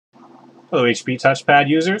Hello HP TouchPad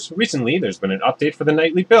users. Recently there's been an update for the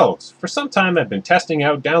nightly builds. For some time I've been testing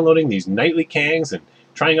out downloading these nightly kangs and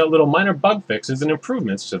trying out little minor bug fixes and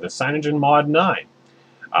improvements to the CyanogenMod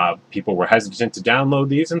 9. People were hesitant to download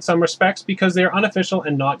these in some respects because they are unofficial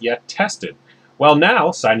and not yet tested. Well,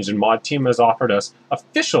 now CyanogenMod team has offered us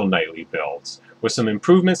official nightly builds with some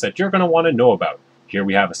improvements that you're going to want to know about. Here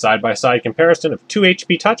we have a side-by-side comparison of two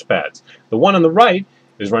HP touchpads. The one on the right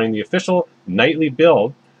is running the official nightly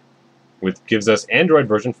build, which gives us Android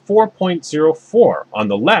version 4.04. On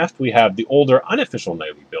the left, we have the older unofficial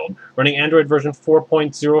nightly build running Android version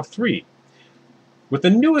 4.03. With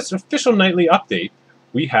the newest official nightly update,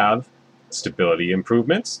 we have stability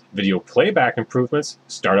improvements, video playback improvements,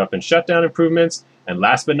 startup and shutdown improvements, and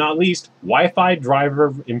last but not least, Wi-Fi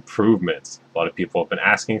driver improvements. A lot of people have been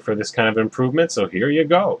asking for this kind of improvement, so here you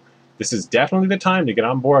go. This is definitely the time to get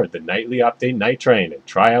on board the nightly update night train and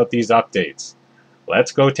try out these updates.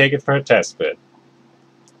 Let's go take it for a test fit.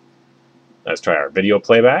 Let's try our video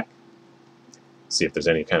playback. See if there's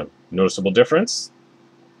any kind of noticeable difference.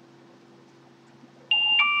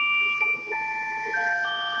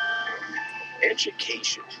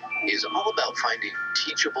 Education is all about finding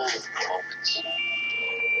teachable moments.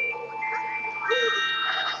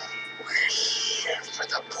 We're here for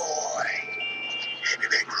the boy.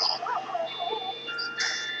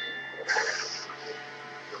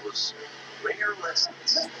 Those rare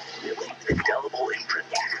lessons really indelible imprint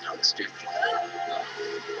on the student.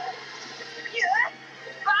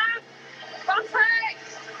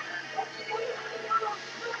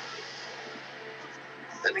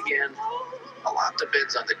 Then again, a lot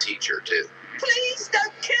depends on the teacher, too. Please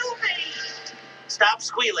don't kill me! Stop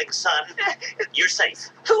squealing, son. You're safe.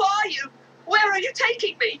 Who are you? Where are you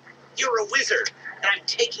taking me? You're a wizard, and I'm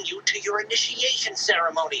taking you to your initiation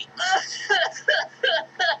ceremony.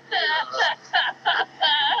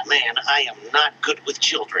 Man, I am not good with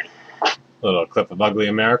children. A little clip of ugly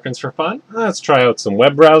Americans for fun. Let's try out some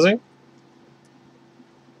web browsing.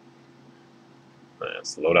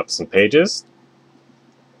 Let's load up some pages.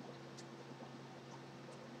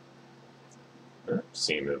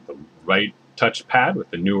 Seeing that the right touchpad with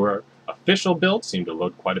the newer official build seemed to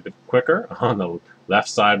load quite a bit quicker. On the left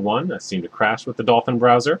side one, that seemed to crash with the Dolphin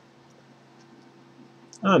browser.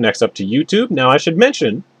 Next up to YouTube. Now I should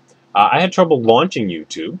mention, I had trouble launching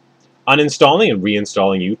YouTube. Uninstalling and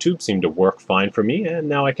reinstalling YouTube seemed to work fine for me, and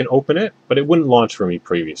now I can open it, but it wouldn't launch for me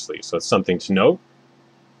previously, so it's something to note.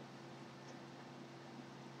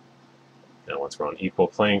 Now once we're on equal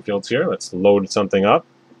playing fields here, let's load something up.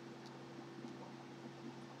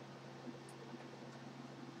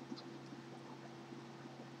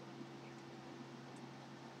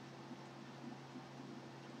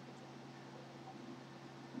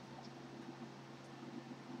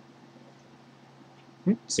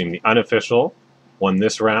 Seemed the unofficial won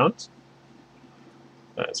this round.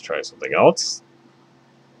 Let's try something else.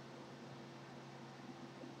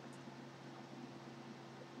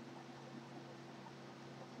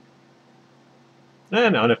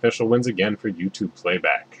 And unofficial wins again for YouTube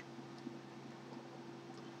playback.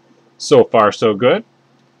 So far, so good.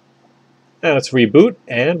 Now let's reboot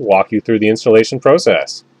and walk you through the installation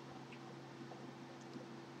process.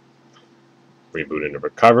 Reboot into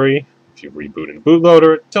recovery. If you reboot in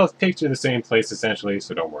bootloader, it takes you to the same place essentially,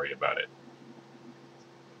 so don't worry about it.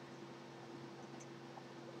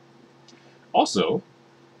 Also,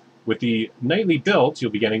 with the nightly builds,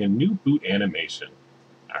 you'll be getting a new boot animation.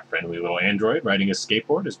 Our friendly little android riding a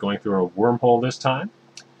skateboard is going through a wormhole this time.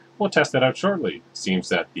 We'll test that out shortly. It seems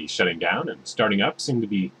that the shutting down and starting up seem to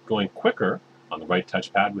be going quicker on the right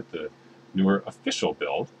touchpad with the newer official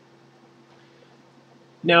build.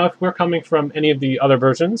 Now, if we're coming from any of the other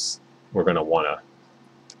versions, we're going to want to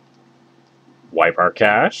wipe our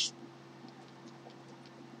cache.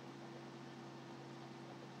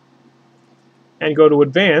 And go to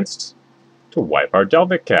Advanced to wipe our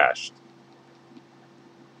Delvic cache.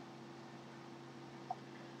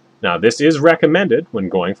 Now this is recommended when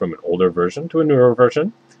going from an older version to a newer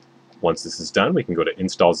version. Once this is done, we can go to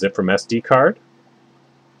Install Zip from SD card.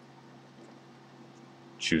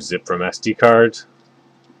 Choose Zip from SD card.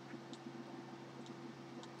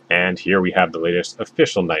 And here we have the latest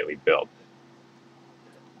official nightly build.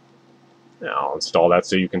 Now I'll install that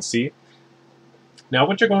so you can see. Now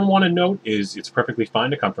what you're going to want to note is it's perfectly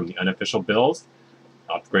fine to come from the unofficial builds.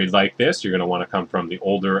 Upgrade like this, you're going to want to come from the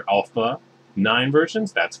older Alpha 9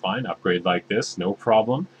 versions. That's fine. Upgrade like this, no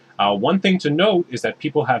problem. One thing to note is that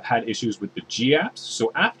people have had issues with the GApps.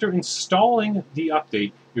 So after installing the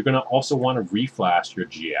update, you're going to also want to reflash your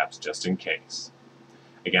GApps just in case.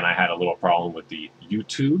 Again, I had a little problem with the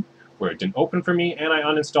YouTube where it didn't open for me, and I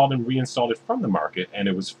uninstalled and reinstalled it from the market, and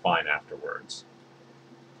it was fine afterwards.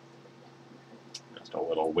 Just a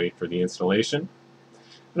little wait for the installation.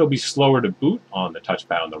 It'll be slower to boot on the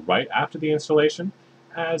touchpad on the right after the installation,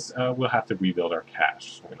 as we'll have to rebuild our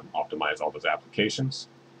cache. We're going to optimize all those applications,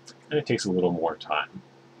 and it takes a little more time.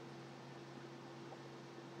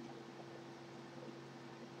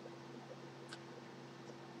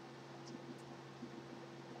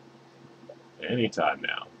 Anytime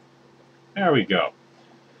now. There we go.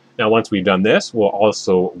 Now once we've done this, we'll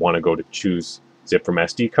also want to go to choose zip from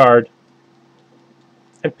SD card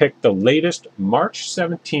and pick the latest March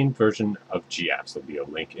 17 version of GApps. There'll be a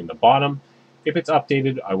link in the bottom. If it's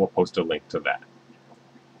updated, I will post a link to that.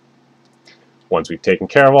 Once we've taken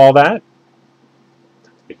care of all that,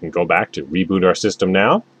 we can go back to reboot our system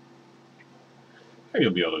now. Here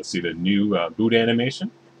you'll be able to see the new boot animation.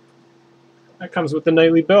 That comes with the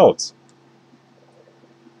nightly builds.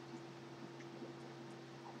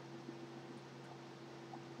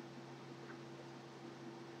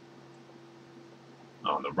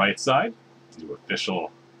 On the right side, new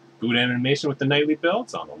official boot animation with the nightly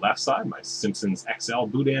builds. On the left side, my Simpsons XL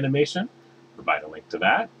boot animation. Provide a link to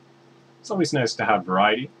that. It's always nice to have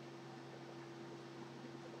variety.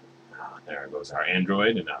 There goes our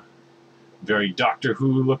Android in a very Doctor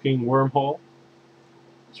Who looking wormhole.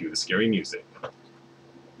 Cue the scary music.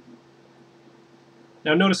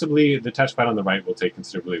 Now noticeably, the touchpad on the right will take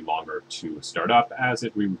considerably longer to start up as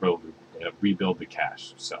it rebuild the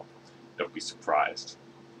cache, so don't be surprised.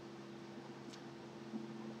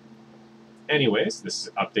 Anyways, this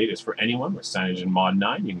update is for anyone with CyanogenMod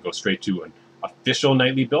 9. You can go straight to an official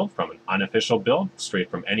nightly build from an unofficial build,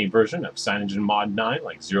 straight from any version of CyanogenMod 9,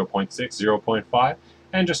 like 0.6, 0.5,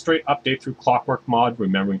 and just straight update through Clockwork Mod,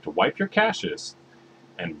 remembering to wipe your caches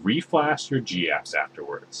and reflash your GApps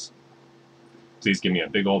afterwards. Please give me a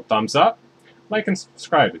big old thumbs up, like and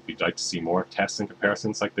subscribe if you'd like to see more tests and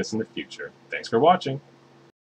comparisons like this in the future. Thanks for watching.